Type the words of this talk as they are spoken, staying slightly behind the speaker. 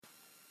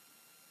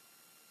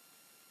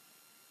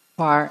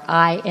our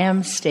I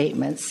am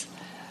statements.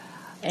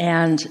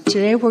 And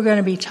today we're going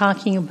to be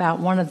talking about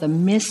one of the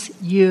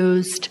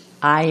misused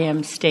I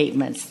am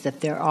statements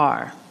that there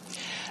are,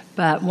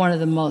 but one of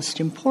the most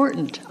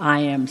important I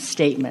am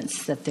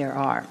statements that there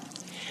are.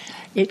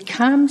 It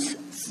comes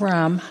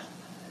from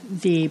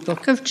the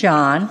book of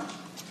John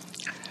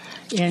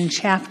in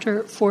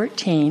chapter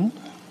 14.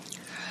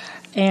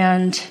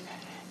 And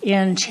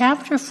in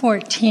chapter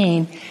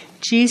 14,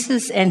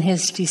 Jesus and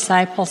his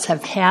disciples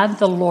have had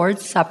the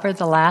Lord's Supper,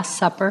 the Last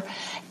Supper,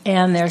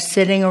 and they're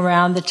sitting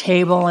around the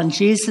table, and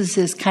Jesus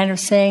is kind of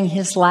saying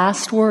his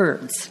last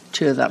words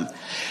to them.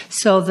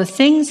 So the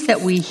things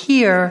that we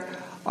hear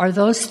are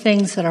those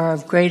things that are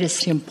of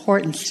greatest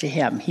importance to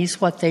him. He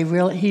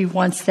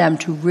wants them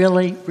to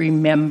really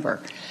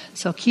remember.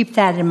 So keep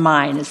that in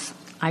mind as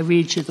I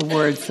read you the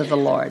words of the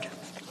Lord.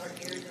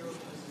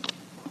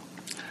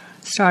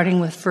 Starting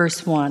with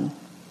verse 1.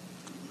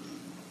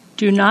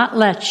 Do not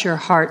let your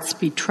hearts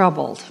be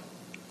troubled.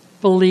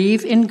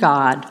 Believe in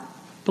God.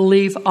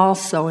 Believe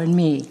also in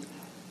me.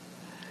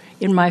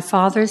 In my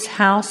Father's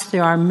house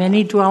there are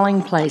many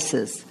dwelling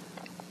places.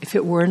 If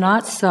it were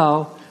not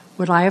so,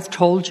 would I have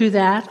told you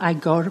that I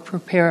go to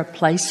prepare a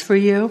place for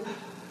you,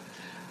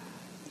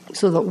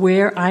 so that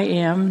where I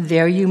am,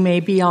 there you may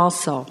be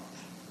also.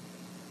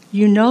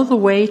 You know the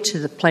way to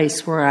the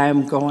place where I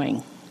am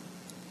going.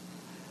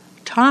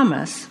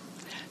 Thomas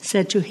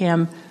said to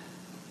him,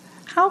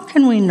 how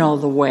can we know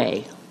the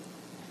way?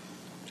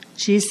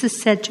 Jesus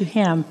said to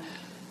him,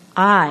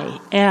 I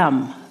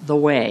am the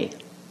way,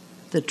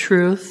 the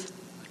truth,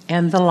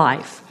 and the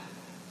life.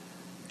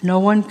 No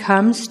one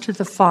comes to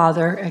the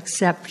Father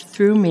except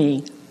through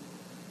me.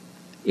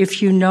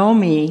 If you know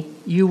me,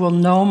 you will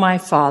know my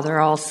Father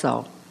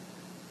also.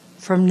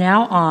 From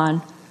now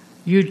on,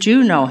 you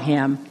do know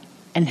him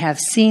and have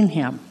seen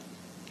him.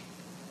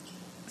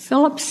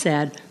 Philip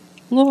said,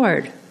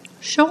 Lord,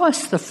 show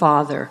us the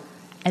Father,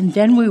 and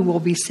then we will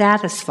be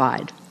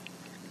satisfied.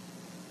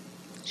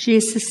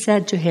 Jesus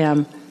said to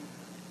him,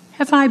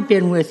 have I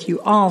been with you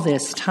all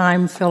this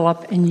time,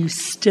 Philip, and you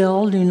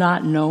still do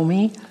not know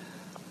me?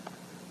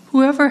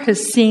 Whoever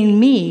has seen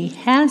me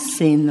has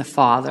seen the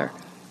Father.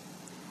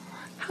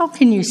 How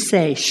can you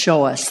say,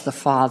 show us the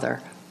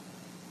Father?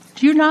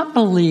 Do you not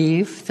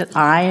believe that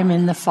I am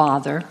in the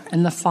Father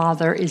and the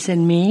Father is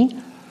in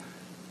me?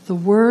 The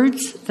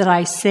words that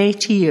I say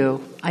to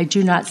you, I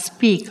do not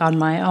speak on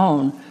my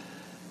own,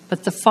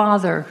 but the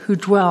Father who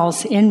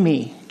dwells in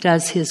me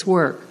does his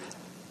work.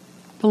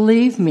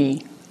 Believe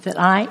me that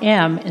I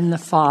am in the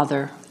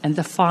Father and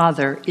the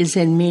Father is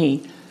in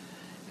me.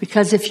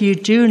 Because if you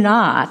do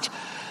not,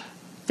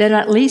 then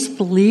at least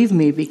believe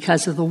me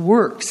because of the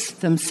works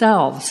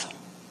themselves.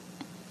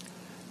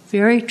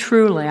 Very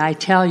truly, I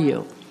tell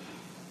you,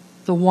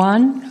 the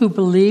one who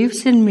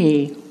believes in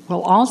me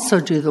will also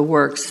do the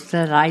works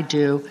that I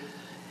do,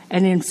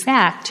 and in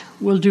fact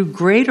will do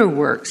greater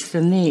works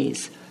than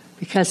these,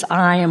 because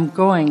I am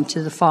going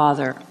to the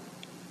Father.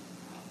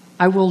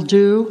 I will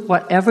do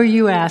whatever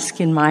you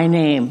ask in my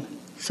name,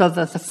 so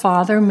that the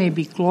Father may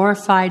be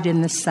glorified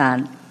in the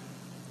Son.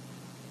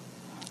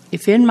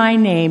 If in my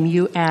name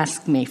you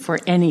ask me for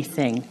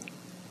anything,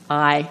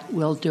 I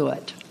will do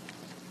it.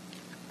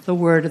 The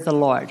word of the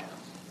Lord.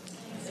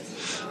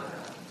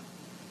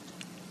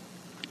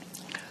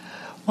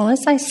 Well,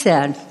 as I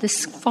said,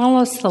 this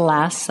follows the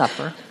Last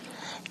Supper,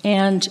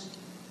 and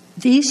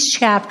these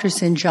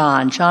chapters in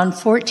John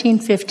 14,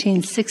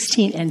 15,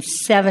 16, and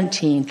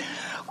 17,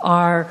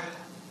 are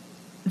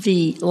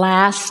the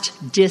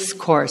last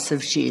discourse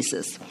of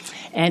Jesus.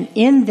 And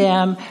in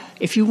them,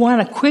 if you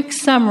want a quick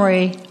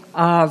summary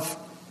of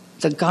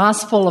the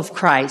gospel of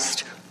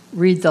Christ,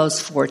 read those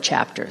 4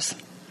 chapters,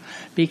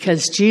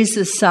 because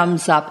Jesus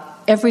sums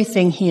up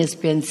everything he has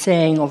been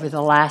saying over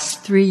the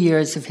last 3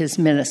 years of his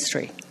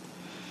ministry.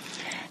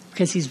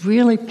 Because he's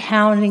really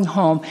pounding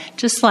home,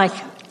 just like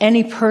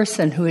any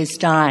person who is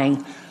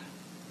dying,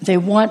 they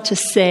want to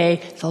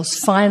say those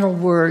final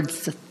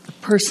words that the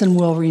person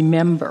will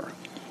remember.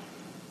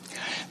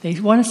 They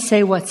want to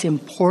say what's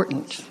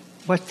important,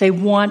 what they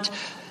want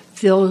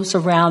those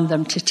around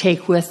them to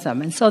take with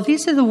them. And so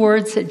these are the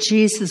words that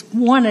Jesus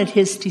wanted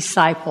his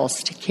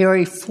disciples to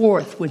carry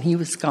forth when he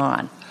was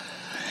gone.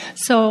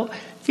 So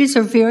these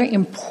are very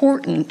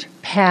important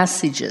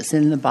passages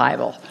in the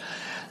Bible.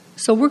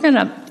 So we're going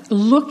to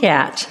look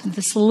at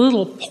this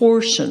little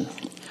portion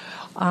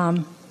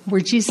where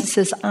Jesus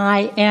says,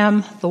 I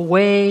am the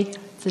way,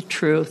 the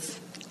truth,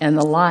 and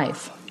the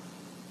life.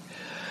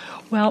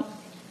 Well,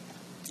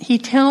 he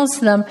tells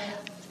them,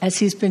 as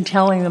he's been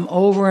telling them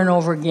over and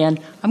over again,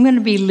 I'm going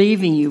to be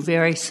leaving you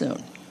very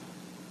soon.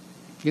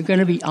 You're going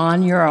to be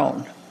on your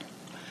own.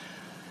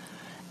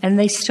 And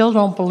they still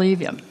don't believe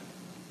him.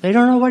 They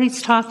don't know what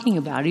he's talking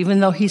about, even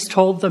though he's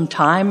told them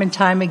time and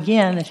time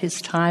again that his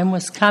time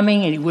was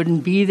coming and he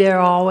wouldn't be there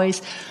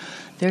always.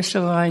 They're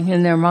still going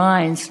in their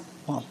minds,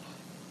 well,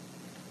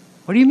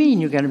 what do you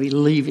mean you're going to be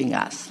leaving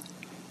us?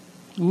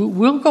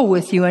 We'll go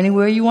with you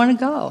anywhere you want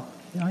to go.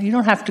 You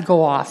don't have to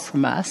go off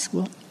from us.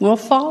 We'll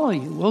follow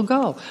you. We'll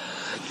go.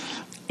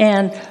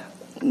 And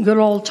good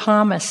old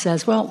Thomas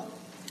says, well,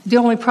 the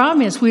only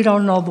problem is we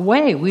don't know the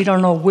way. We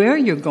don't know where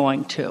you're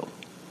going to.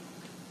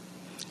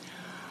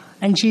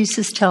 And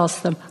Jesus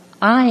tells them,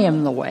 I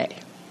am the way.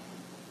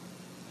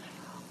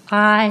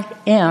 I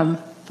am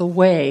the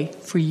way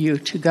for you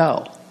to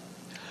go.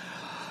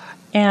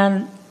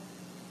 And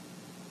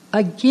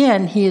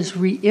again, he is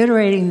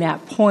reiterating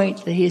that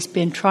point that he has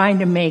been trying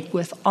to make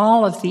with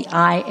all of the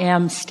I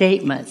am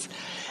statements,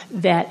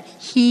 that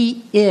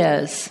he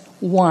is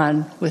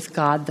one with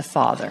God the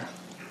Father.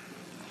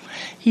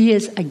 He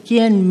is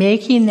again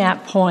making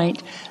that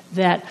point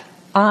that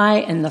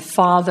I and the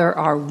Father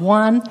are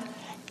one,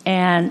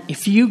 and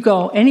if you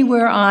go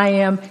anywhere I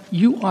am,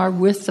 you are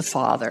with the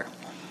Father.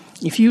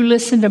 If you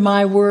listen to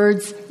my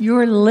words,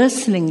 you're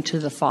listening to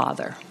the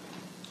Father.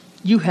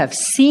 You have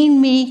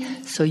seen me,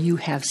 so you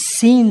have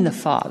seen the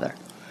Father.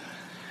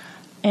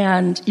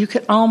 And you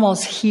can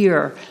almost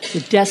hear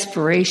the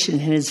desperation in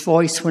his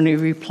voice when he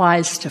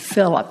replies to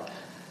Philip,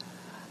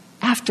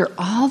 after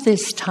all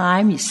this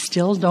time, you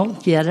still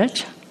don't get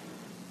it?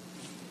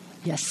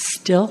 You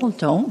still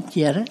don't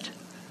get it?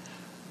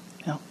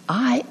 No,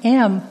 I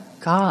am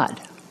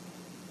God.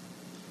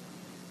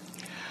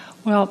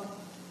 Well,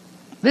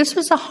 this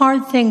was a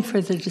hard thing for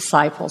the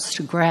disciples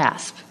to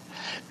grasp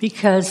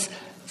because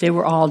they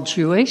were all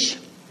Jewish,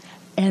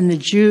 and the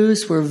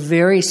Jews were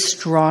very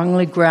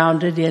strongly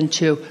grounded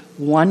into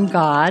one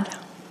God.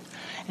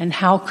 And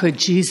how could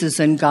Jesus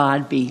and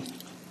God be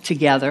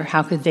together?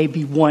 How could they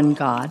be one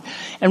God?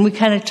 And we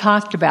kind of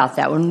talked about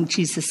that when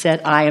Jesus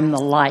said, I am the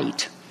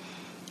light.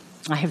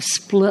 I have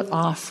split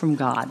off from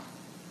God,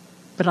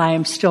 but I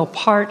am still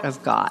part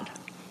of God.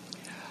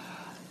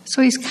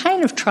 So he's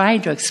kind of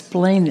trying to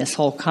explain this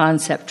whole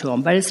concept to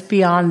them, but it's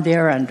beyond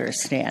their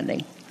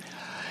understanding.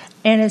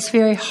 And it's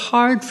very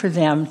hard for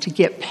them to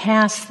get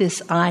past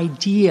this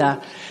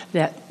idea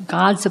that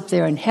God's up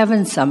there in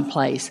heaven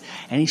someplace,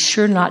 and he's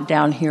sure not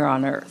down here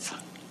on earth.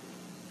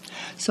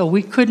 So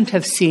we couldn't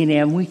have seen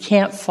him. We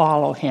can't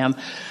follow him.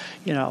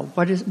 You know,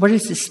 what is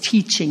this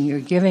teaching you're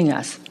giving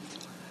us?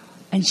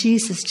 And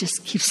Jesus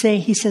just keeps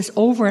saying, he says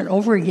over and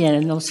over again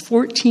in those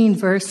 14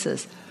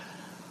 verses,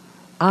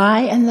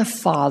 I and the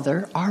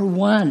Father are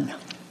one.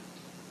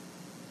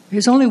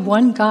 There's only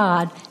one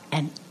God,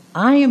 and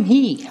I am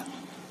he.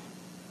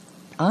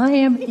 I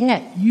am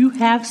it. You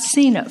have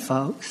seen it,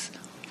 folks.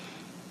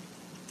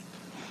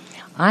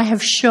 I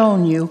have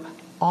shown you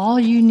all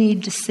you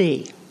need to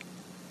see.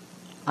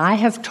 I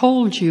have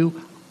told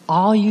you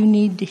all you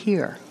need to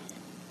hear.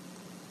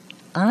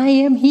 I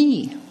am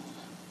he.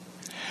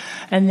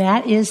 And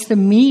that is the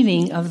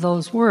meaning of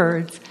those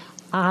words,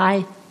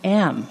 I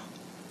am.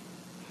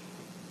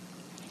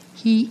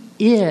 He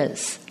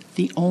is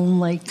the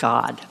only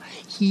God.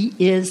 He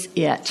is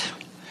it.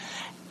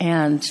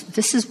 And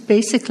this is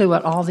basically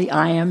what all the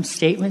I am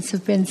statements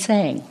have been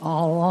saying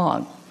all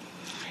along.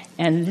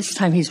 And this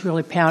time he's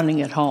really pounding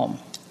it home.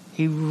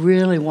 He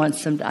really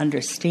wants them to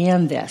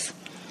understand this.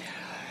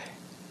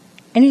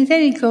 And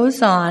then he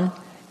goes on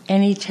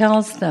and he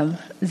tells them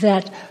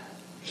that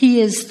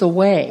he is the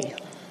way.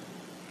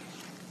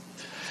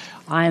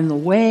 I am the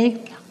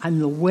way. I'm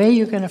the way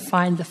you're going to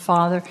find the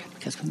Father,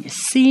 because when you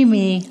see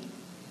me,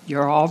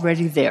 you're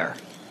already there.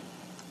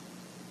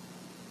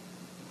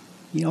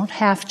 You don't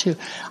have to.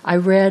 I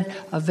read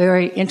a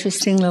very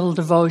interesting little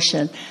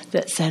devotion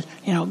that said,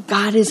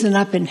 God isn't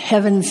up in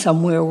heaven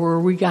somewhere where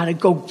we got to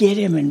go get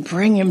him and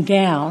bring him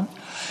down.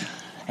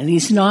 And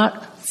he's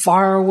not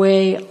far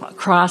away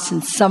across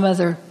in some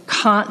other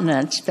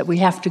continent that we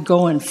have to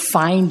go and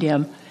find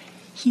him.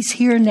 He's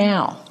here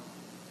now.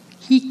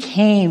 He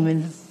came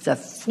in the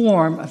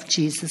form of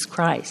Jesus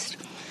Christ.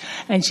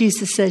 And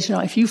Jesus says,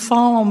 if you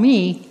follow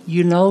me,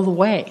 you know the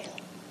way.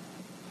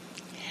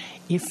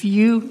 If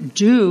you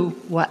do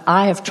what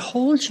I have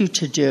told you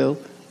to do,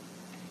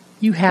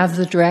 you have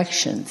the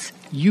directions.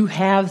 You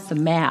have the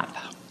map.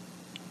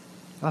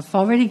 I've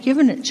already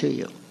given it to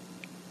you.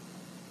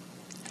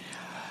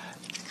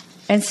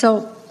 And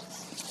so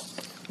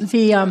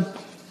the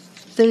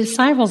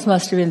disciples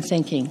must have been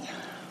thinking,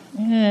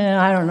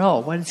 I don't know,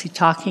 what is he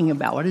talking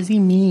about? What does he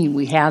mean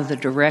we have the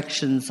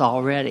directions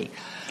already?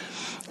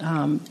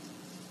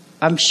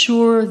 I'm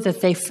sure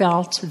that they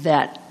felt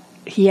that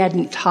he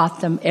hadn't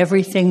taught them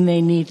everything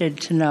they needed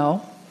to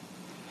know.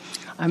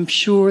 I'm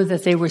sure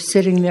that they were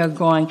sitting there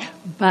going,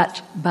 but,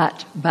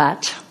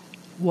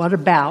 what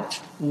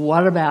about?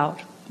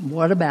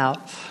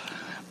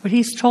 But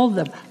he's told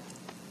them,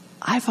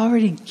 I've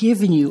already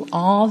given you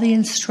all the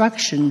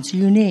instructions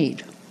you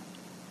need.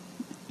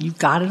 You've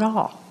got it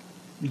all.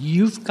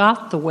 You've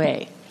got the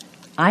way.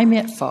 I'm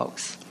it,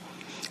 folks.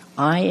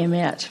 I am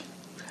it.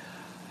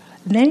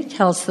 And then he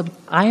tells them,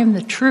 I am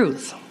the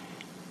truth.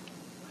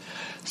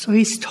 So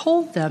he's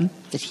told them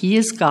that he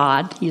is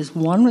God, he is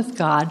one with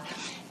God,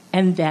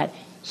 and that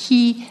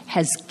he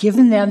has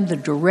given them the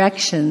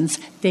directions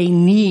they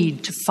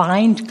need to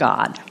find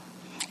God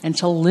and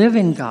to live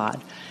in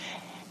God.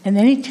 And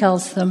then he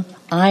tells them,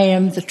 I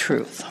am the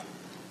truth.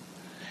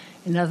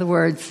 In other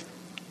words,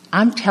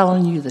 I'm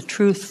telling you the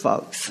truth,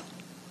 folks.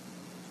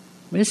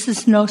 This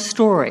is no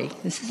story.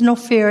 This is no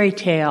fairy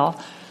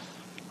tale.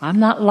 I'm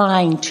not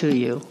lying to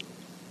you.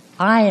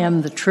 I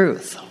am the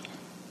truth.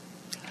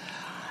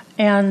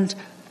 And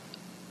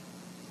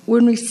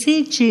when we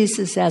see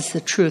Jesus as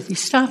the truth, you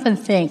stop and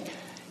think,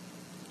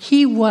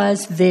 he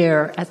was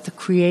there at the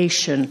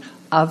creation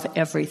of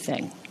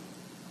everything.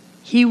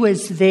 He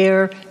was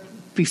there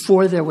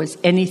before there was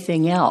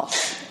anything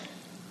else.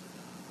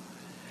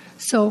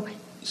 So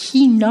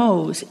he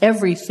knows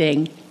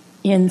everything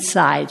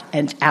inside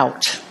and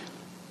out.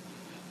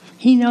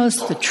 He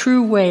knows the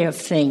true way of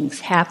things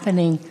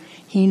happening.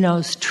 He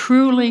knows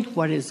truly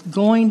what is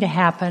going to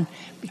happen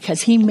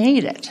because he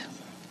made it.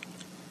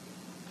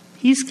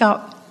 He's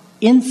got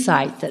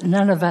insight that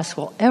none of us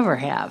will ever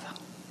have.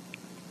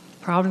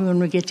 Probably when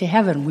we get to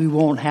heaven, we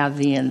won't have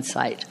the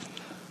insight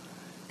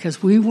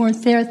because we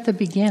weren't there at the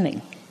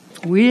beginning.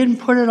 We didn't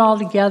put it all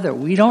together.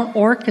 We don't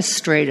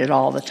orchestrate it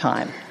all the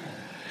time.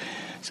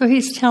 So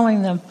he's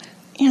telling them,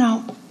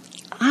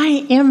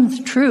 I am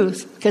the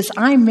truth because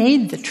I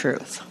made the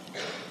truth.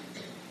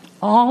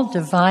 All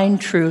divine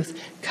truth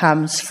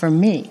comes from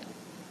me.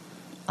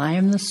 I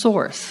am the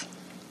source.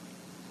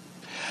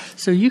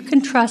 So you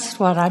can trust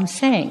what I'm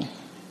saying.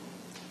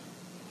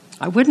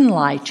 I wouldn't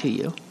lie to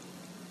you.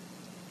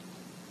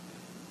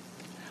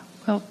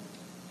 Well,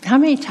 how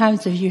many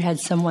times have you had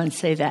someone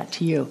say that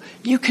to you?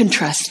 You can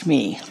trust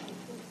me.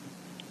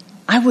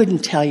 I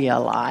wouldn't tell you a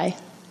lie.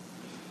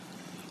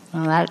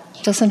 Well,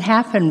 that doesn't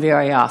happen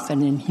very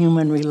often in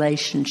human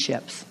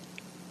relationships.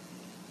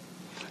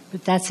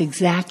 But that's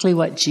exactly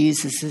what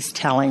Jesus is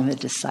telling the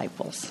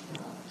disciples.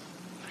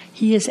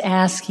 He is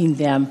asking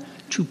them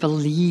to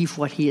believe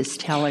what he is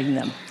telling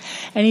them.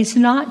 And he's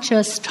not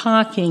just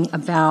talking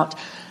about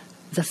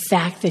the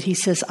fact that he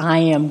says, I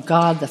am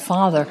God the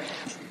Father,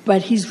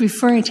 but he's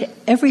referring to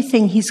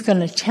everything he's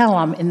going to tell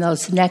them in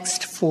those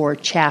next 4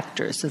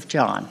 chapters of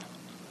John.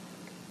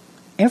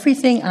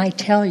 Everything I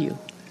tell you,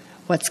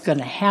 what's going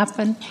to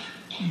happen,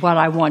 what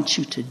I want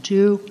you to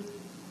do,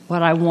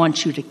 what I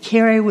want you to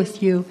carry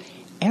with you,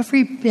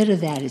 every bit of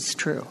that is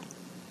true.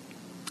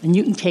 And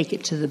you can take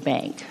it to the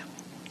bank.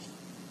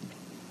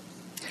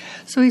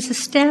 So he's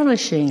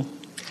establishing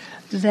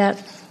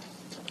that,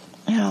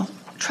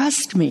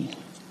 trust me.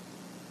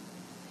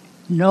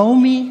 Know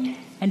me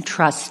and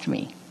trust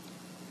me.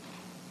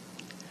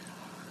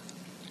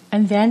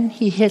 And then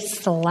he hits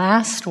the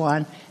last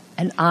one,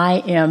 and I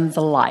am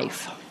the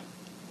life.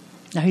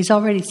 Now, he's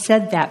already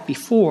said that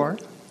before,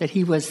 that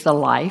he was the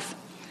life.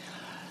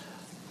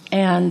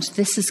 And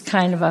this is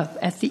kind of a,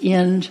 at the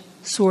end,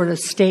 sort of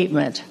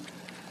statement.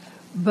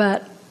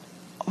 But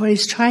what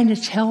he's trying to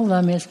tell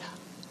them is,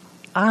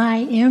 I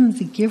am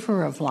the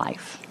giver of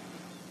life.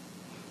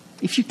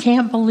 If you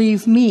can't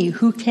believe me,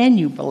 who can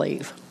you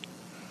believe?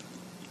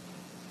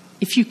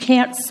 If you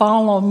can't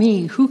follow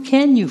me, who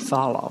can you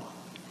follow?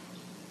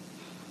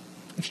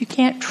 If you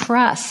can't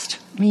trust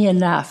me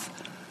enough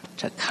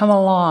to come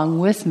along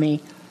with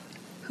me,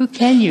 who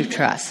can you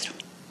trust?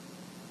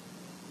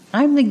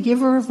 I'm the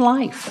giver of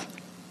life.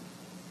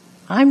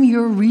 I'm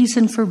your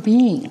reason for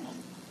being.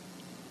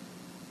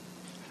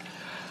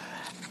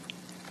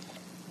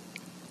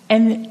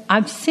 And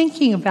I'm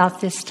thinking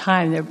about this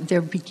time,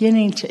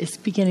 it's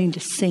beginning to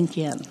sink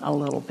in a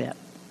little bit,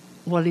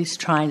 what he's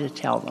trying to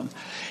tell them.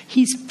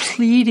 He's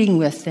pleading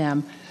with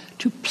them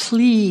to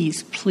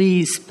please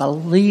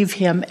believe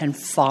him and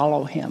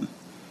follow him.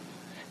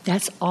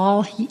 That's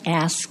all he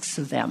asks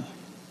of them,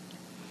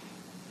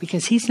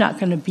 because he's not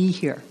going to be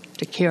here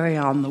to carry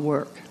on the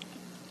work.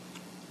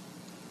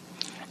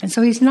 And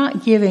so he's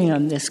not giving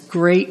them this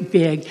great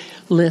big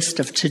list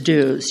of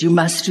to-dos. You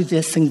must do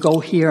this and go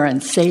here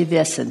and say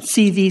this and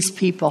see these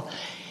people.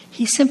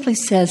 He simply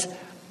says,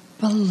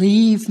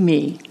 believe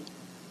me.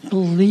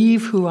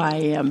 Believe who I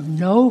am.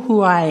 Know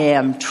who I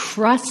am.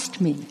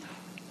 Trust me.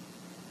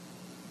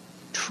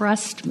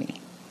 Trust me.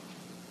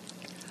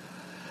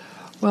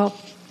 Well,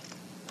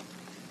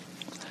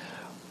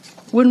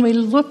 when we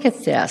look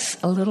at this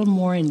a little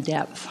more in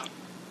depth,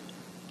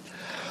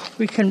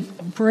 we can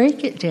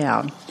break it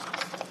down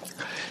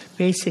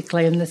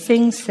basically in the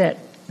things that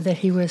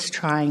he was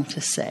trying to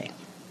say.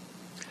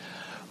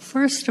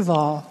 First of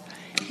all,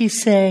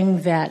 he's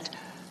saying that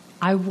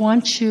I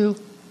want you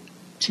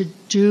to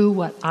do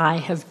what I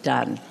have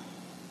done.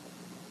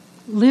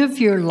 Live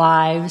your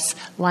lives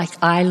like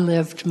I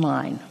lived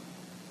mine.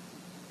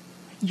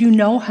 You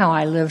know how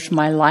I lived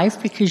my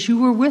life because you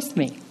were with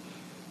me.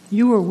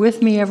 You were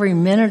with me every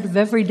minute of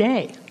every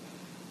day.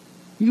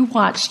 You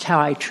watched how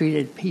I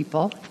treated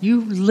people.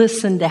 You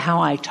listened to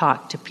how I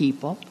talked to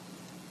people.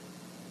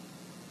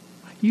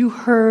 You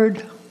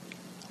heard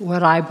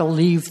what I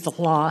believe the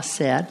law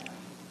said.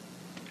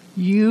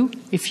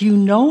 If you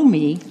know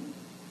me,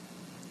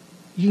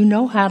 you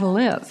know how to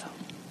live.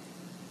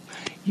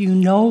 You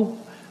know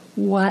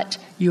what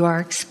you are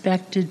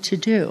expected to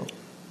do.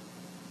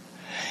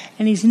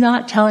 And he's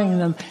not telling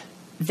them,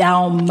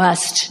 thou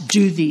must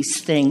do these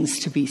things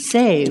to be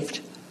saved.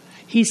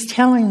 He's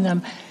telling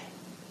them,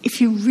 if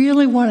you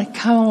really want to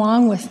come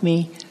along with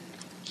me,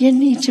 you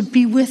need to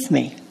be with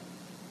me.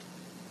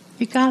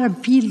 You got to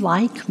be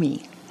like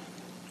me.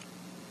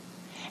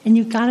 And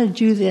you got to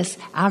do this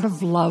out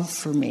of love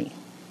for me.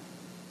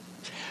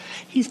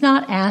 He's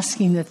not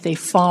asking that they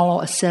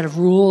follow a set of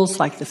rules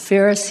like the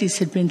Pharisees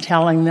had been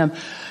telling them.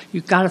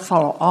 You've got to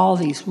follow all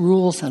these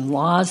rules and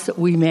laws that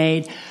we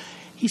made.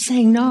 He's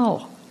saying,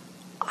 no,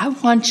 I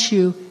want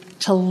you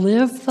to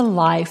live the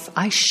life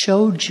I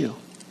showed you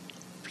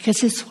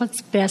because it's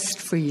what's best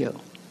for you.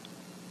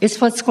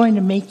 It's what's going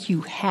to make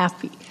you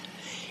happy.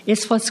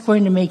 It's what's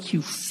going to make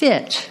you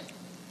fit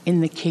in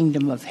the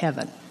kingdom of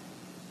heaven.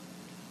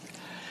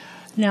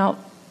 Now,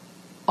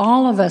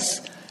 all of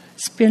us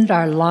spend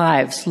our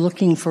lives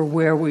looking for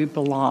where we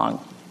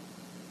belong.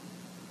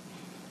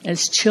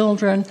 As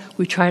children,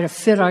 we try to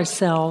fit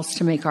ourselves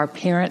to make our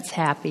parents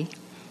happy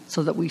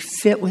so that we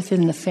fit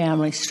within the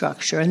family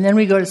structure. And then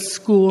we go to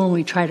school and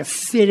we try to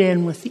fit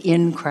in with the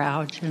in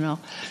crowd,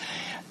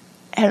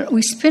 And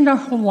we spend our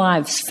whole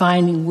lives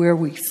finding where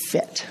we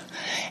fit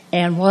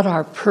and what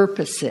our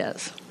purpose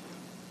is.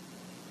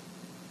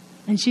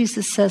 And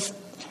Jesus says,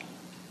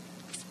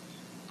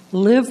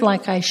 live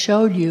like I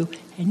showed you,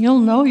 and you'll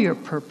know your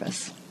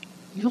purpose.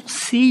 You'll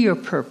see your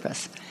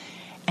purpose.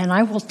 And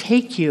I will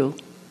take you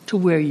to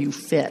where you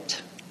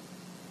fit.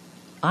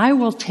 I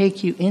will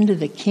take you into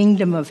the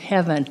kingdom of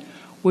heaven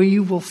where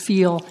you will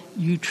feel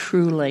you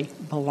truly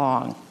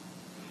belong.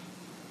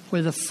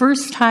 For the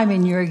first time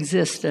in your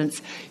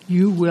existence,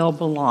 you will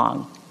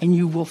belong, and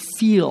you will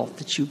feel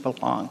that you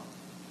belong.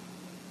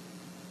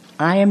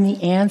 I am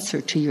the answer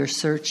to your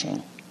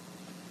searching.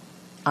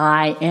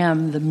 I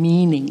am the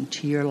meaning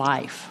to your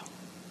life.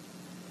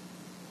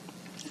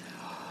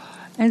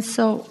 And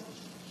so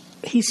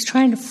he's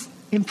trying to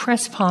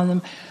impress upon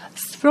them,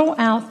 throw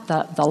out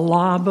the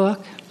law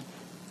book.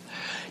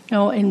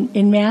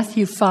 In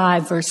Matthew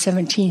 5, verse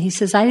 17, he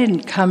says, I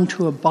didn't come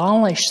to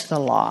abolish the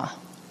law,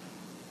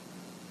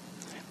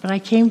 but I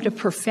came to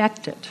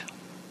perfect it.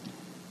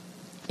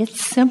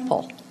 It's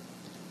simple.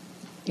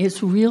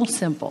 It's real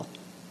simple.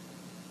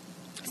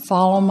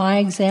 Follow my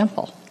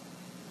example.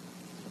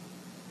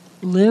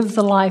 Live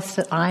the life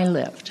that I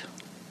lived.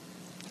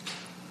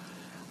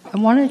 I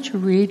wanted to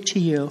read to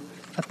you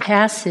a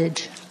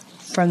passage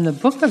from the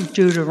book of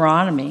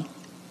Deuteronomy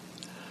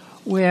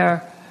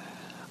where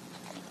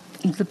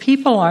the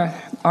people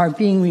are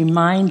being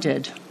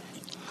reminded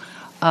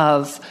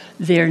of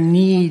their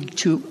need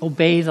to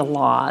obey the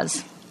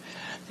laws.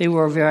 They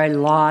were a very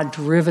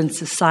law-driven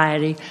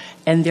society,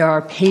 and there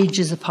are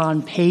pages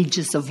upon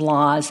pages of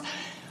laws.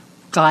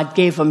 God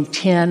gave them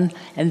 10,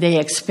 and they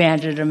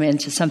expanded them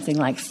into something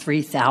like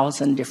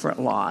 3,000 different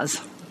laws.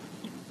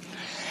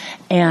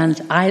 And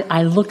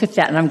I look at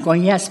that, and I'm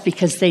going, yes,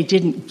 because they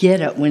didn't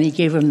get it when he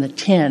gave them the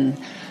 10.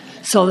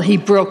 So he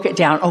broke it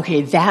down.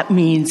 Okay, that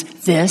means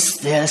this,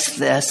 this,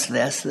 this,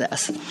 this,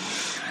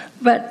 this.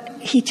 But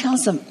he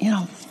tells them,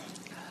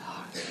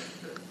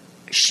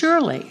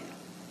 surely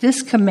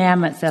this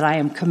commandment that I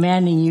am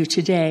commanding you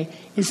today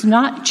is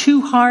not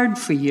too hard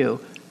for you,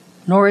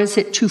 nor is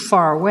it too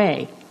far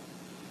away.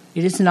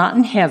 It is not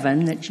in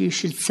heaven that you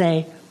should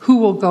say, who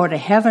will go to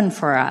heaven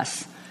for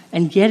us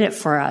and get it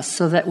for us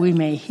so that we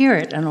may hear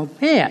it and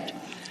obey it?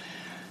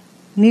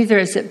 Neither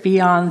is it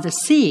beyond the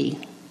sea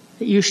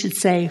that you should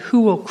say, who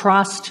will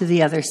cross to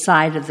the other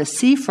side of the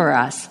sea for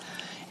us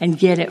and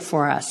get it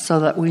for us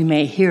so that we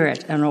may hear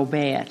it and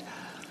obey it.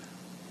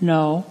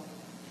 No,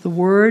 the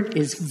word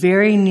is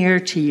very near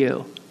to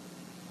you.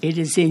 It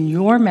is in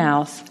your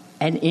mouth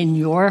and in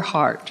your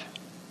heart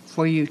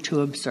for you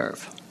to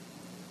observe.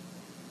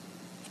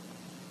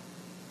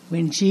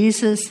 When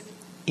Jesus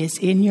is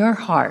in your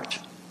heart,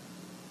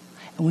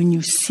 and when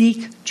you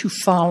seek to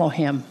follow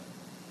him,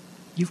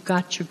 you've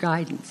got your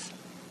guidance.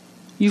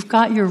 You've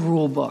got your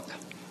rule book.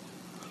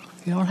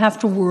 You don't have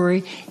to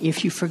worry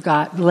if you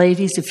forgot.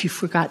 Ladies, if you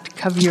forgot to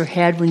cover your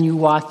head when you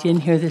walked in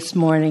here this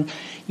morning,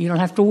 you don't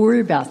have to worry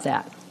about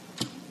that.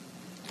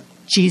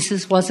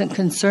 Jesus wasn't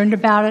concerned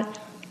about it.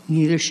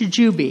 Neither should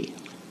you be.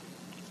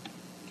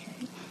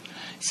 Okay.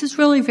 This is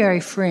really very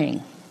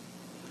freeing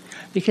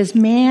because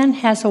man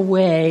has a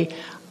way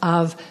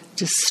of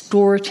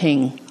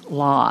distorting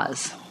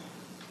laws.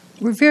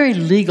 We're very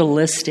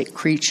legalistic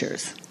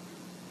creatures.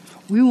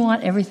 We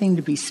want everything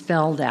to be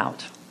spelled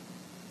out.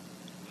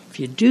 If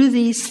you do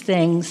these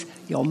things,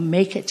 you'll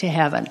make it to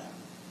heaven.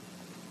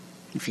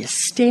 If you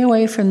stay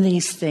away from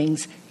these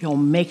things, you'll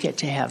make it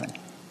to heaven.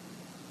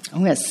 I'm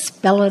going to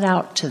spell it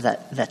out to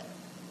the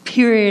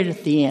period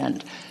at the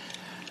end.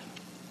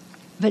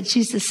 But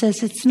Jesus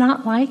says it's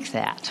not like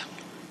that.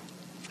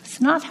 It's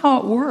not how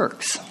it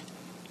works.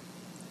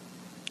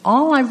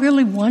 All I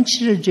really want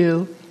you to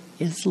do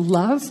is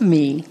love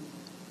me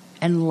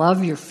and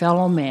love your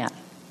fellow man.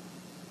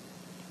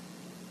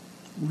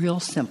 Real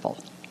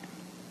simple.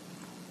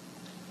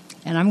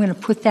 And I'm going to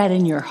put that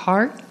in your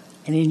heart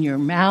and in your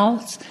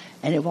mouths,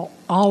 and it will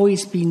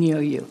always be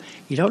near you.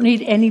 You don't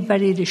need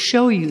anybody to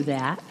show you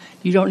that.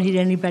 You don't need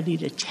anybody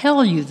to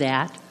tell you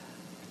that.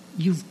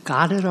 You've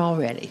got it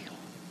already.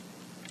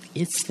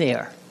 It's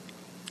there.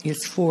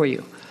 It's for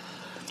you.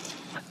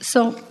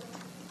 So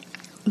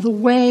the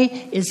way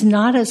is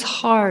not as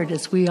hard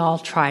as we all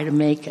try to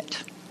make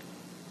it.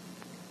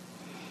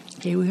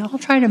 Okay, we all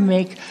try to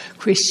make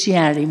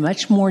Christianity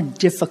much more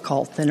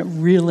difficult than it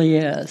really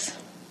is.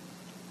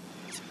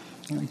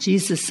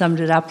 Jesus summed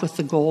it up with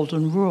the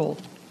golden rule.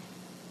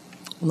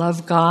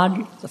 Love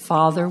God, the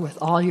Father, with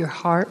all your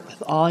heart,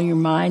 with all your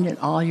mind, and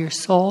all your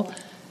soul,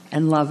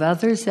 and love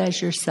others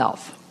as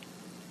yourself.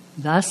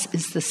 Thus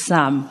is the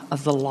sum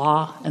of the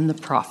law and the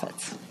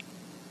prophets.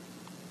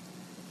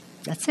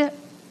 That's it.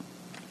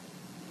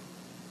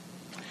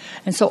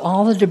 And so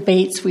all the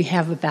debates we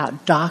have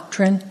about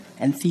doctrine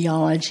and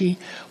theology,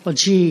 well,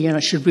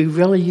 should we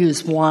really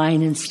use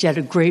wine instead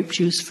of grape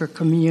juice for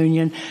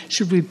communion?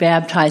 Should we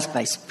baptize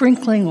by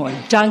sprinkling or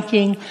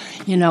dunking?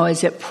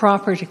 Is it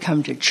proper to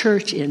come to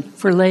church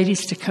for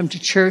ladies to come to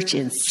church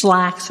in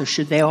slacks, or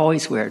should they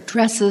always wear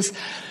dresses?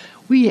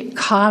 We get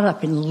caught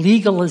up in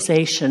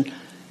legalization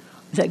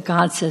that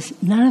God says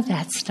none of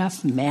that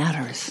stuff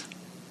matters.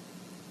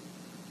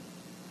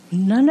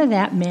 None of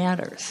that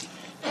matters.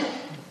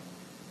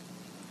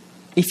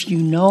 If you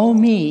know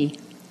me,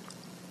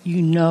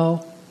 you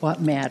know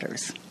what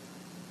matters.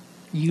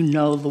 You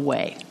know the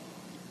way.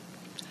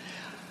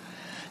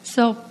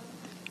 So,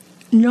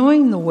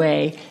 knowing the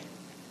way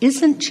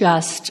isn't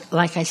just,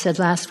 like I said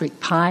last week,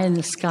 pie in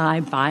the sky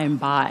by and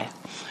by.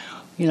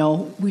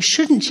 We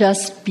shouldn't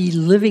just be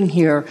living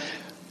here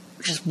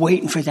just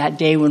waiting for that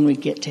day when we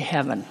get to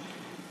heaven.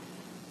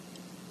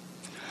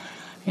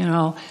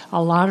 A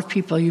lot of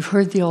people, you've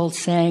heard the old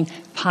saying,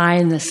 pie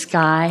in the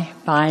sky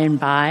by and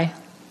by.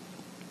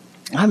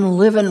 I'm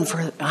living for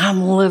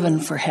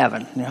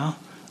heaven,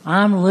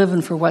 I'm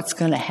living for what's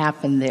going to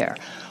happen there.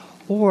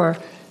 Or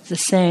the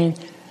saying,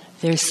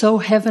 they're so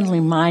heavenly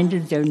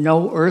minded, they're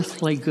no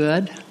earthly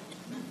good.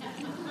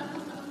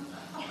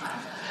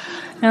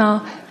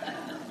 Now,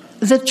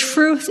 the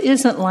truth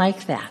isn't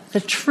like that.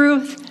 The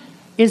truth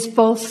is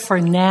both for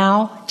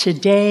now,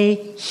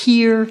 today,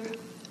 here,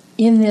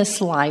 in this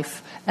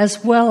life,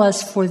 as well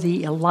as for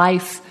the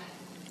life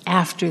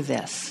after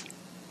this,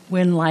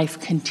 when life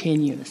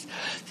continues.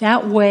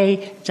 That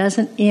way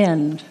doesn't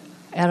end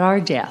at our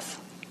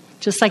death,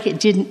 just like it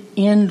didn't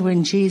end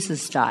when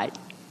Jesus died.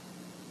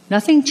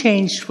 Nothing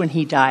changed when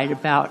he died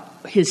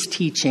about his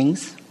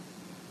teachings.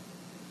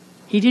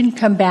 He didn't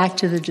come back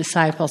to the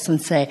disciples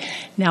and say,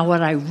 now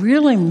what I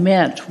really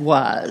meant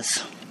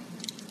was,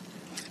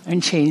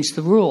 and change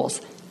the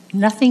rules.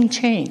 Nothing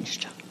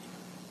changed.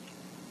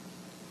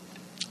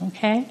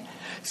 Okay?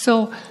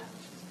 So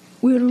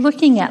we're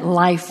looking at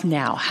life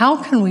now.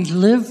 How can we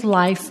live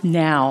life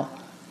now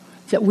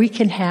that we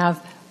can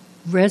have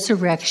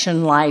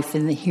resurrection life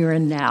in the here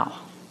and now?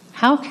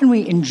 How can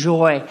we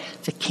enjoy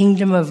the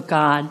kingdom of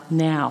God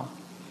now?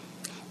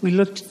 We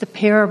looked at the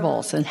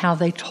parables and how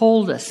they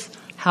told us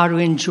how to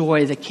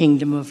enjoy the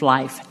kingdom of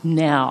life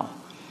now.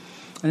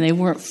 And they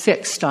weren't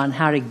fixed on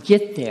how to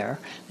get there.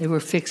 They were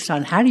fixed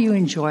on how do you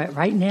enjoy it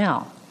right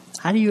now?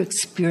 How do you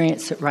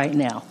experience it right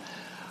now?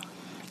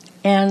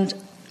 And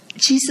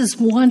Jesus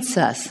wants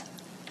us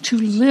to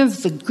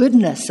live the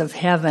goodness of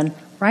heaven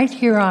right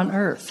here on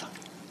earth.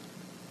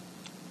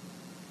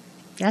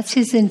 That's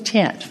his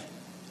intent.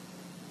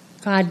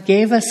 God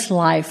gave us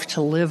life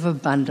to live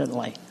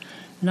abundantly,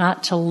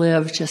 not to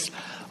live just,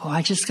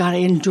 I just got to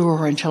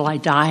endure until I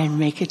die and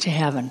make it to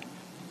heaven.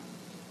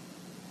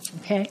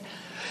 Okay?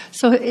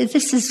 So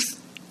this is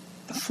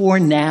for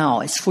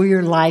now. It's for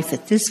your life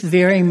at this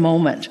very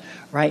moment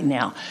right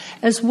now,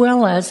 as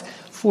well as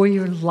for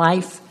your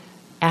life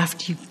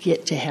after you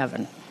get to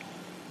heaven.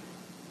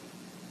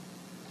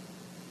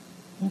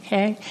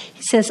 Okay?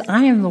 He says,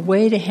 I am the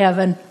way to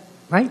heaven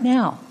right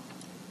now.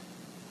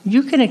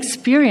 You can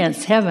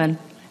experience heaven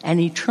and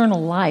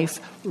eternal life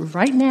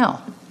right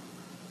now.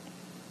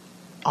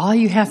 All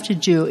you have to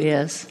do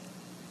is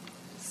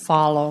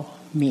follow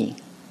me.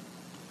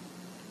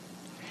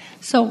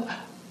 So,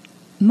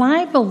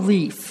 my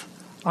belief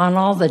on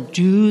all the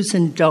do's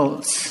and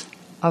don'ts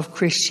of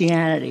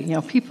Christianity,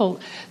 people,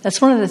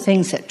 that's one of the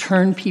things that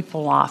turn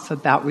people off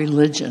about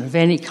religion of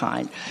any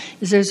kind,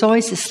 is there's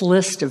always this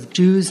list of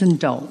do's and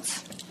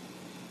don'ts.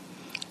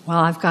 Well,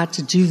 I've got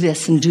to do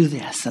this,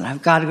 and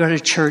I've got to go to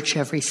church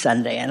every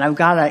Sunday, and I've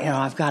got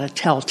to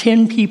tell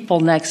 10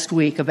 people next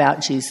week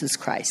about Jesus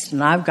Christ,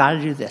 and I've got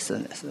to do this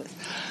and this and this.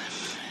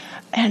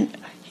 And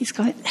he's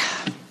going,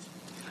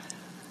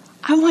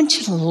 I want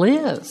you to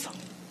live.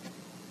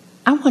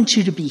 I want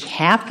you to be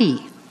happy.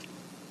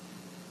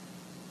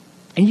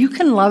 And you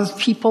can love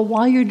people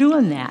while you're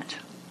doing that.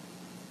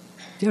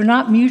 They're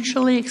not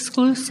mutually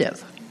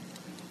exclusive.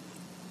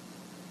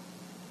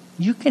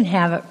 You can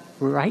have it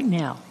right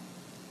now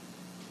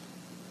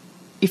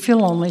if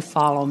you'll only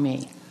follow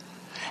me.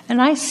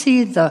 And I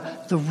see the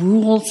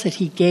rules that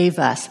he gave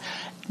us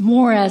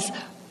more as,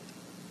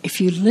 if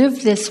you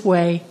live this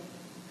way,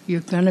 you're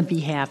going to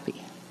be happy.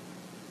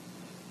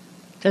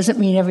 Doesn't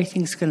mean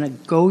everything's going to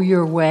go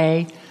your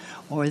way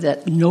or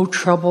that no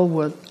trouble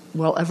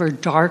will ever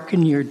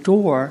darken your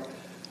door.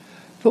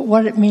 But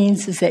what it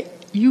means is that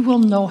you will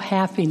know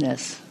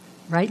happiness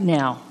right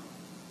now,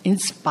 in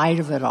spite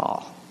of it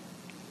all.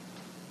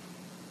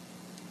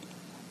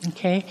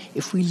 Okay?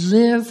 If we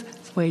live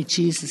the way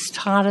Jesus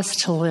taught us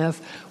to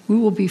live, we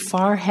will be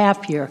far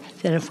happier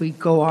than if we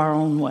go our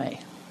own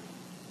way.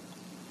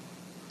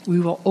 We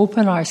will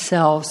open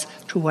ourselves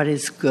to what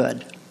is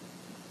good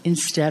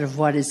instead of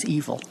what is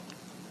evil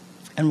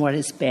and what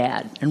is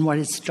bad and what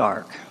is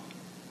dark.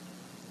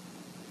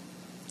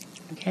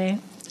 Okay?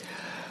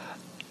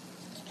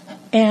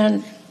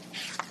 And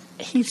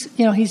he's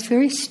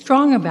very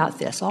strong about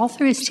this. All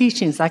through his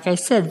teachings, like I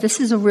said, this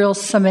is a real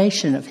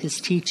summation of his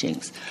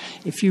teachings.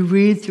 If you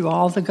read through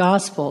all the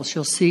Gospels,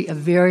 you'll see a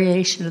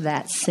variation of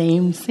that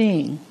same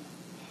thing.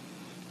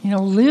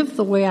 Live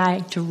the way I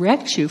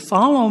direct you.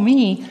 Follow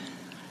me,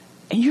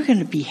 and you're going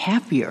to be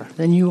happier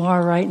than you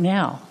are right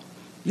now.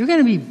 You're going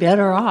to be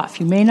better off.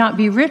 You may not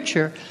be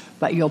richer,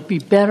 but you'll be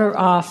better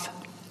off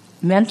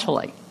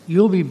mentally.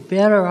 You'll be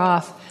better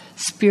off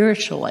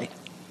spiritually.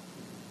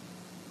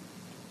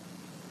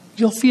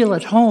 You'll feel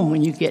at home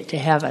when you get to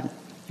heaven.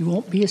 You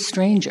won't be a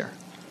stranger.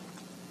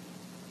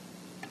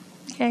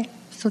 Okay?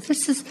 So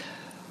this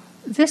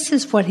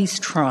is what he's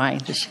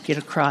trying to get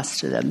across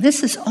to them.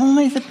 This is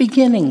only the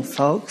beginning,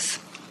 folks.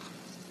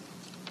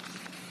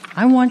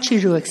 I want you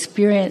to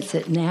experience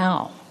it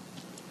now.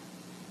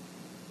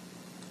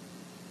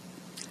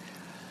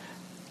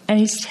 And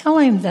he's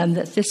telling them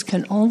that this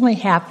can only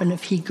happen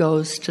if he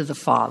goes to the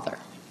Father.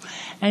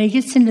 And he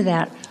gets into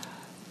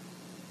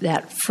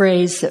that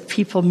phrase that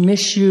people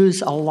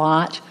misuse a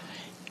lot.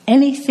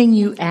 Anything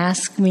you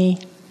ask me,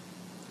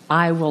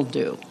 I will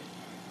do.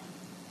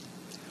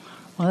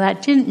 Well,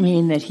 that didn't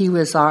mean that he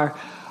was our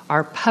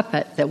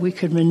puppet that we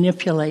could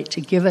manipulate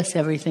to give us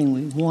everything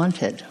we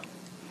wanted.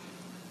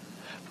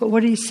 But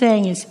what he's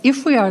saying is,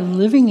 if we are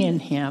living in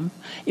him,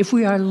 if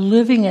we are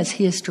living as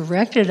he has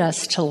directed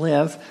us to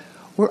live,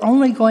 we're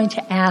only going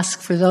to ask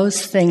for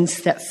those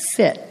things that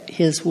fit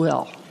his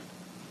will.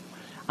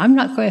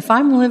 If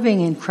I'm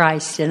living in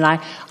Christ and I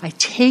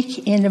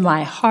take into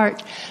my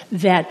heart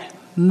that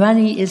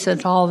money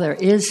isn't all there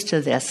is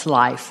to this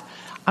life,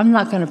 I'm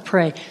not going to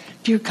pray,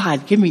 dear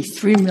God, give me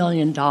 $3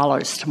 million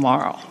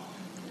tomorrow.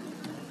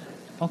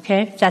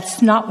 Okay?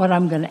 That's not what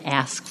I'm going to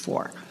ask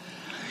for.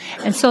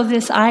 And so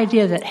this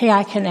idea that, hey,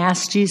 I can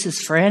ask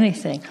Jesus for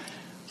anything,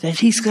 that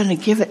he's going to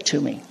give it to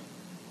me.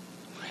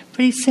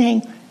 But he's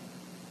saying,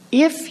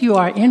 if you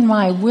are in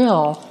my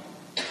will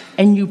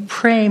and you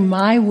pray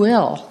my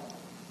will,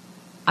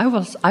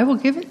 I will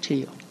give it to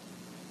you.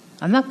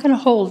 I'm not going to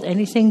hold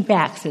anything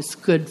back that's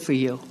good for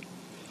you.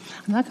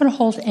 I'm not going to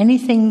hold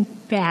anything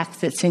back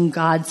that's in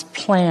God's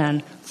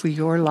plan for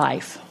your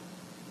life.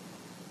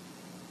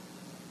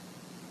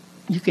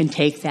 You can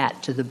take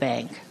that to the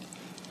bank.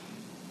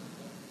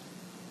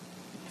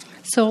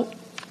 So,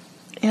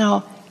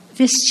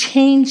 this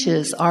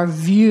changes our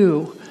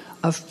view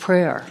of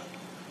prayer.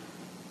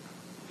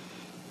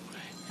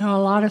 A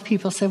lot of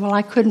people say, well,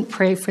 I couldn't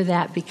pray for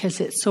that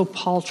because it's so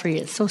paltry,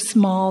 it's so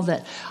small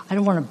that I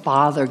don't want to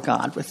bother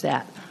God with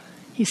that.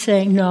 He's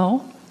saying,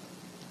 no,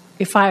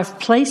 if I have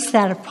placed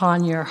that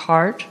upon your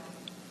heart,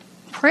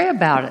 pray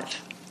about it.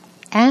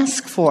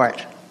 Ask for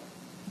it,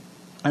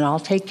 and I'll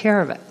take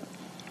care of it.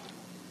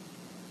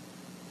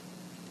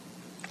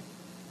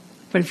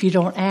 But if you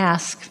don't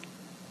ask,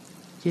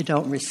 you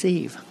don't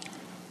receive.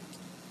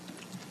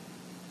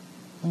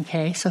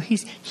 Okay, so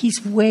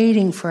he's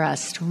waiting for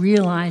us to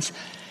realize,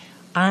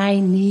 I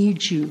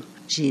need you,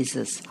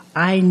 Jesus.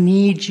 I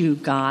need you,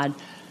 God.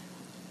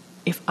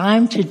 If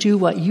I'm to do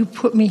what you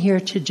put me here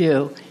to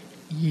do,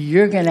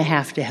 you're going to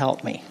have to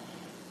help me.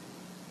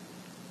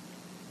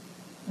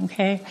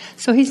 Okay?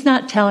 So he's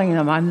not telling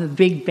them, I'm the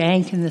big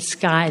bank in the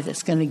sky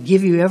that's going to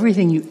give you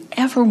everything you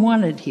ever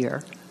wanted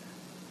here.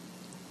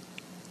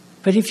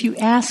 But if you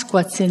ask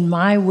what's in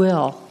my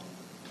will,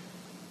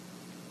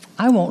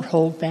 I won't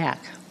hold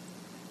back.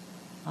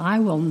 I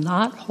will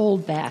not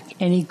hold back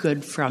any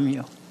good from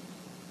you.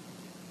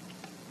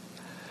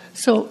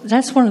 So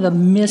that's one of the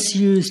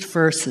misused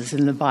verses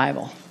in the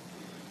Bible.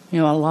 A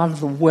lot of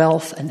the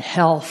wealth and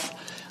health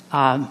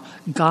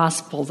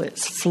gospel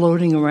that's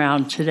floating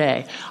around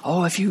today.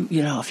 Oh, if you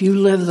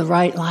live the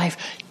right life,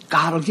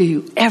 God will give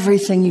you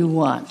everything you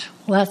want.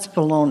 Well, that's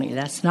baloney.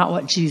 That's not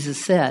what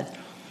Jesus said.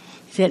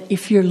 He said,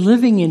 if you're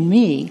living in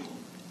me,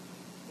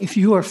 if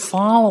you are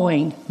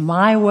following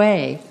my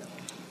way,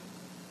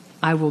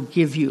 I will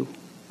give you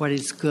what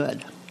is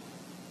good.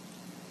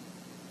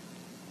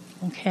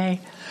 Okay?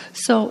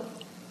 So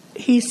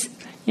he's,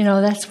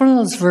 that's one of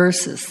those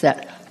verses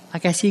that,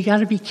 like I said, you got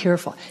to be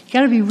careful. You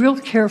got to be real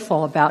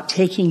careful about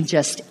taking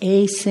just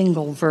a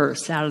single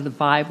verse out of the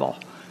Bible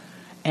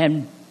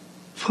and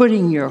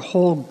putting your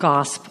whole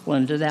gospel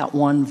into that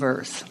one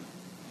verse.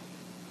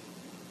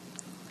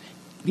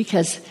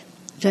 Because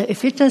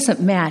if it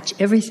doesn't match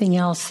everything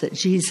else that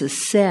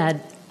Jesus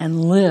said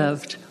and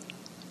lived,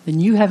 then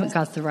you haven't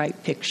got the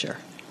right picture.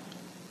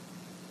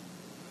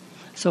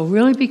 So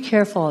really be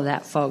careful of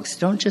that, folks.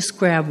 Don't just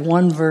grab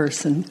one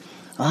verse and,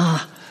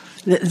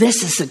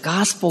 this is the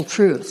gospel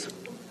truth.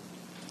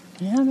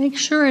 Yeah, make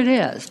sure it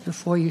is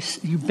before you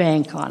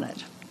bank on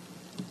it.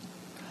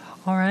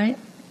 All right?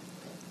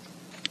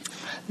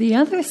 The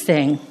other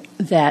thing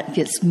that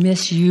gets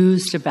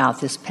misused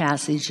about this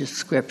passage of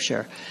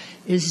Scripture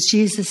is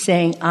Jesus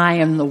saying, I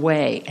am the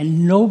way,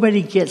 and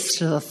nobody gets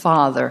to the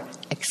Father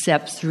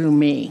except through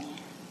me.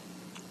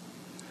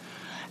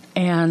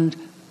 And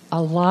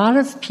a lot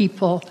of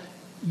people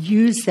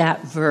use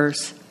that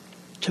verse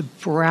to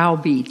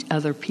browbeat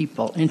other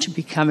people into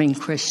becoming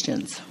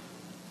Christians.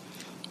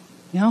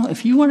 You know,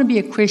 if you want to be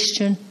a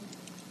Christian,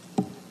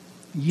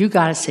 you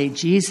got to say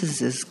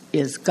Jesus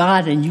is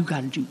God, and you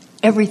got to do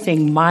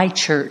everything my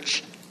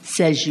church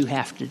says you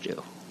have to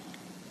do.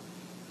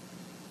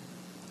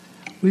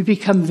 We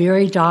become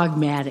very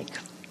dogmatic.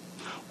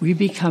 We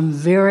become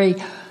very,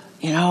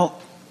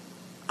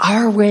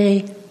 our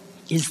way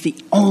is the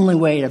only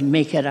way to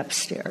make it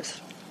upstairs.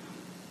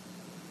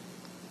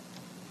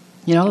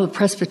 The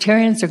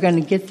Presbyterians are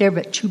going to get there,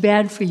 but too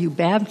bad for you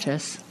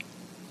Baptists.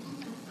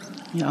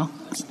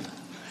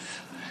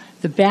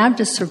 The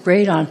Baptists are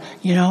great on,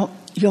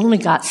 you only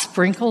got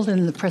sprinkled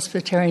in the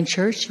Presbyterian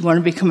church. You want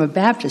to become a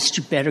Baptist,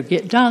 you better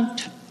get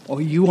dunked,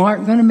 or you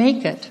aren't going to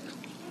make it.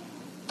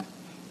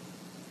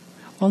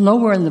 Well,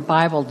 nowhere in the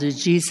Bible did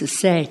Jesus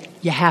say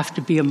you have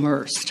to be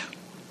immersed.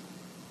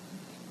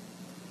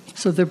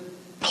 So they're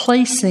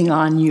placing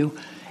on you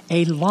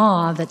a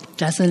law that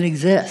doesn't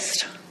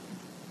exist.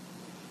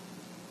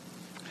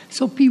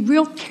 So be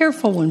real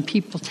careful when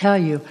people tell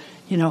you,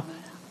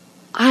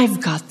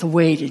 I've got the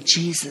way to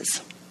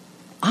Jesus.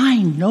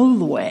 I know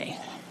the way.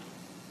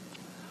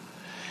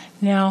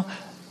 Now,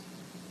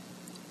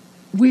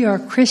 we are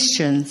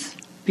Christians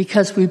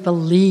because we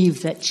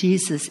believe that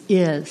Jesus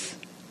is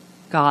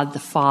God the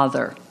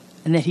Father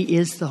and that He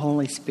is the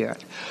Holy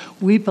Spirit.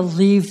 We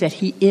believe that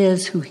He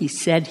is who He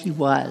said He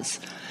was.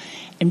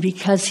 And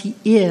because He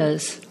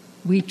is,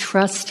 we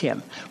trust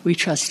Him. We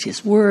trust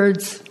His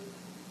words.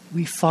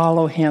 We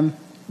follow Him.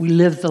 We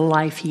live the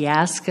life He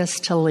asks us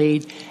to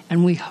lead,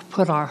 and we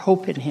put our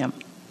hope in Him.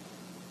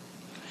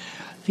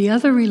 The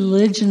other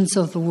religions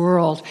of the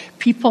world,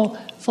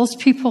 those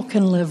people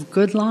can live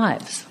good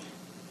lives.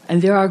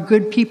 And there are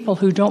good people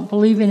who don't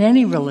believe in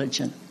any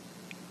religion.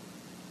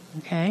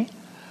 Okay?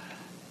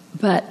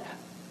 But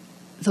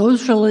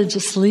those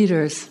religious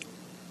leaders,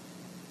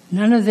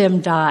 none of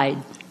them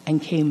died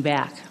and came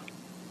back.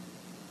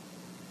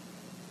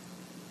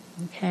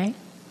 Okay?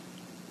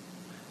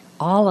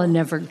 Allah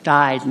never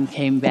died and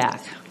came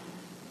back.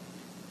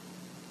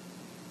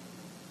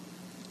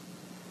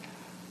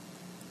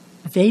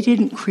 They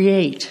didn't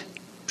create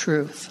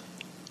truth.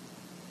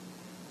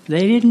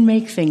 They didn't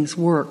make things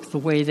work the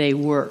way they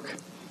work.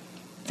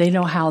 They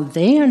know how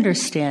they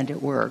understand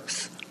it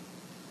works.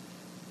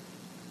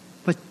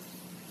 But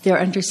their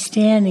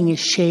understanding is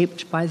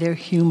shaped by their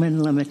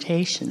human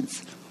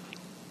limitations.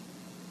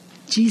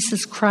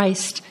 Jesus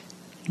Christ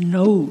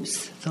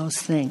knows those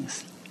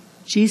things.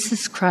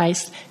 Jesus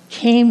Christ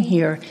came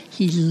here.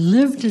 He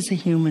lived as a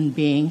human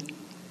being.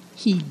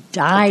 He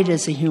died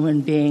as a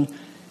human being.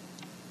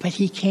 But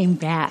He came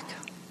back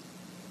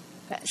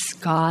as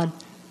God,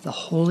 the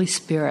Holy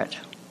Spirit.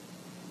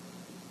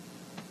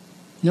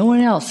 No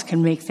one else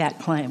can make that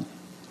claim.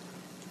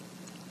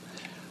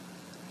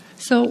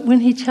 So when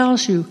He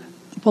tells you,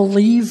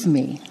 believe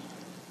me,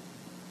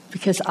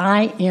 because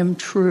I am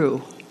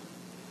true,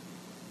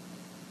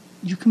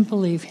 you can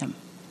believe Him.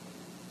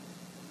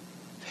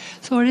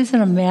 So it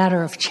isn't a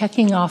matter of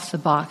checking off the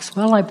box.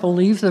 Well, I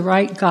believe the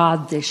right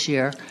God this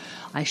year.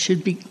 I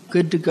should be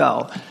good to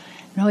go.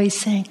 No, He's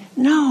saying,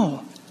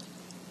 no,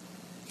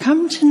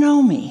 come to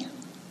know me.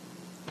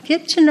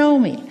 Get to know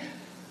me.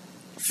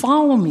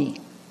 Follow me.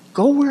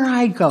 Go where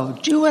I go.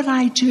 Do what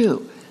I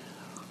do.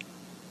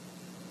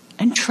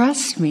 And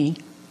trust me,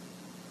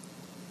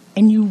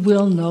 and you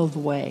will know the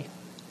way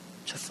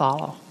to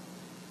follow.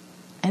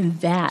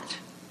 And that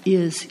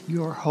is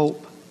your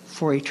hope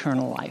for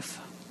eternal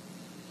life.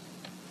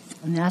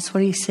 And that's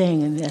what He's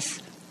saying in this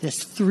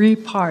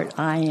three-part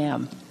I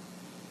am.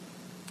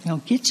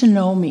 Get to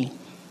know me.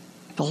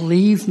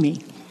 Believe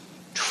me.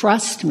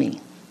 Trust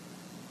me.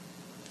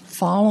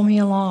 Follow me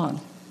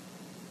along.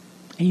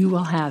 And you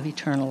will have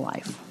eternal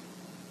life.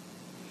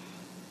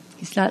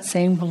 He's not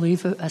saying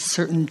believe a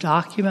certain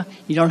document.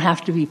 You don't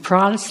have to be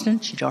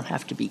Protestant. You don't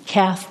have to be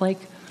Catholic.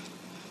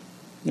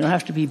 You don't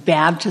have to be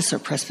Baptist or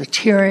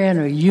Presbyterian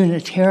or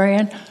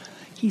Unitarian.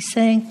 He's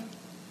saying,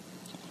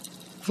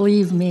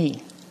 believe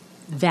me.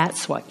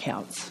 That's what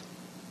counts.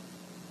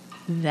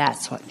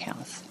 That's what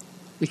counts.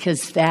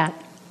 Because that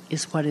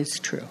is what is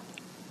true.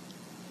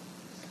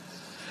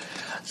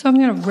 So I'm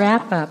going to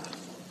wrap up.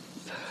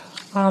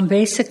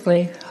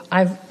 Basically,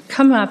 I've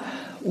come up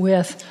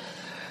with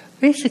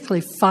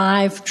basically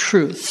 5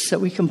 truths that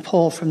we can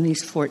pull from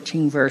these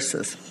 14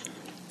 verses.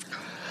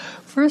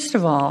 First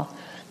of all,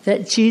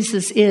 that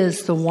Jesus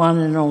is the one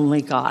and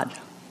only God.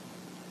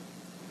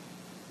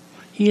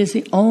 He is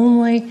the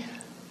only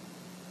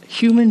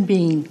human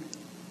being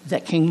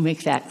that can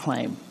make that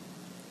claim.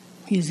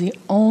 He's the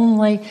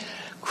only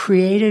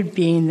created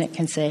being that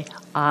can say,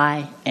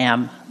 I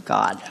am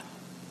God.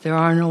 There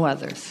are no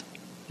others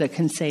that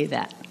can say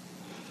that.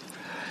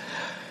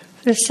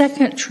 The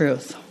second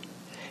truth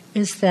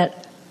is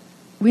that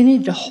we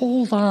need to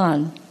hold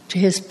on to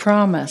his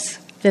promise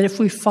that if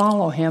we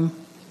follow him,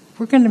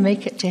 we're going to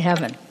make it to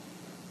heaven.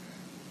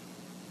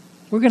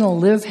 We're going to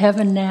live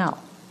heaven now.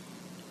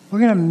 We're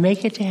going to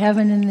make it to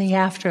heaven in the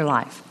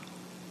afterlife.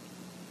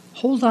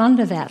 Hold on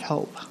to that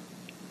hope.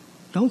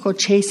 Don't go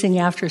chasing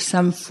after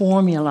some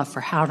formula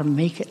for how to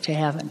make it to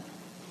heaven.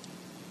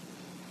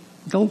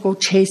 Don't go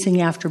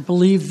chasing after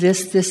believe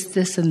this,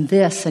 and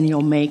this, and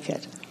you'll make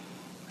it.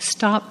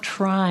 Stop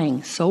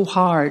trying so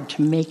hard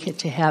to make it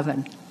to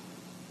heaven.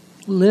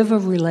 Live a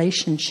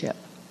relationship.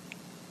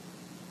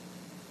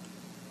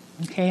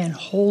 Okay, and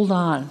hold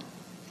on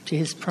to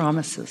his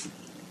promises.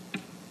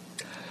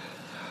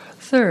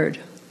 Third,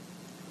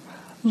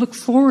 look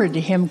forward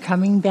to him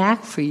coming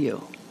back for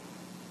you.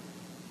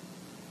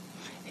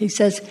 He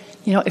says,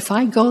 if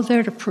I go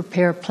there to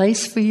prepare a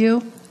place for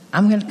you,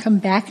 I'm going to come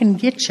back and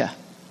get you.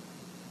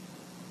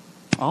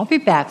 I'll be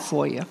back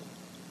for you.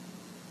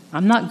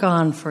 I'm not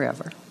gone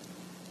forever.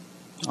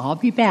 I'll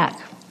be back.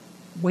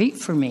 Wait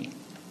for me.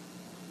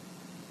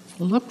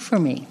 Look for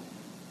me.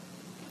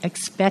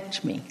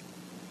 Expect me.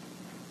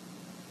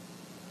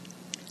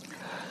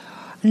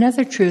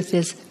 Another truth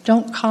is,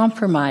 don't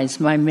compromise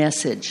my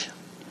message.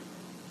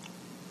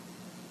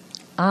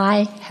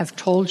 I have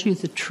told you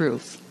the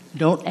truth.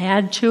 Don't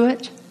add to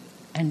it,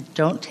 and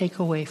don't take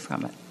away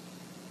from it.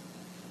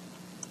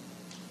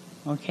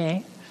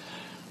 Okay?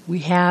 We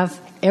have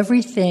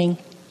everything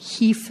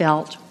he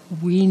felt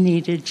we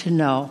needed to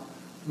know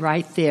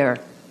right there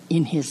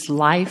in his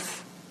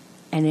life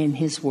and in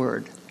his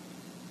word.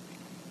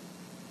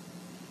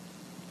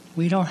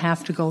 We don't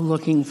have to go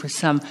looking for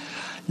some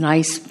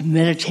nice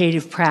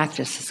meditative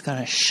practice that's going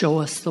to show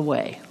us the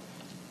way.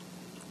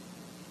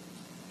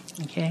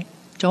 Okay?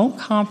 Don't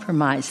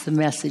compromise the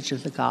message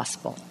of the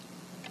gospel.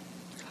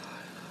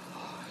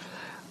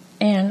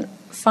 And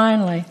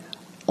finally,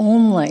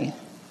 only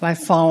by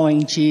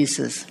following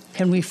Jesus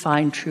can we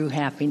find true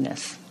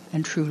happiness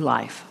and true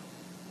life.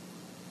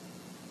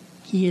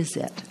 He is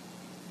it.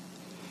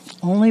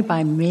 Only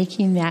by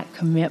making that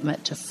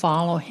commitment to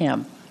follow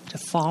him, to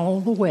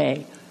follow the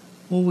way,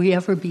 will we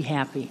ever be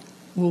happy.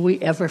 Will we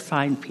ever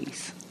find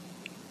peace?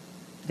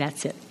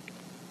 That's it.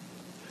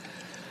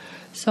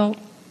 So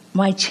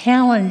my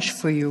challenge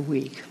for your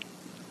week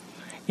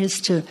is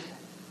to,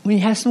 when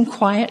you have some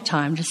quiet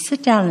time, to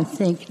sit down and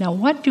think, now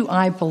what do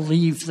I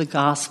believe the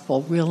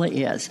gospel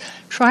really is?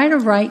 Try to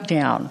write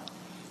down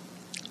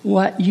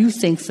what you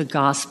think the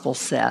gospel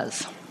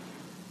says.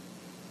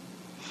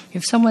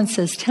 If someone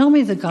says, tell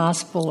me the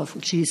gospel of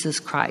Jesus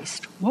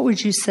Christ, what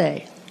would you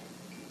say?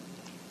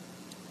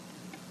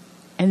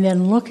 And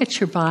then look at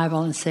your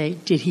Bible and say,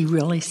 did he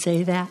really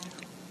say that?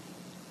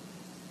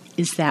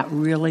 Is that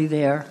really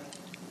there?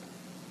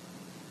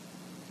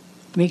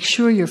 Make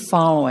sure you're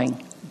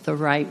following the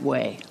right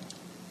way.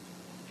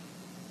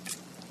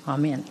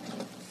 Amen.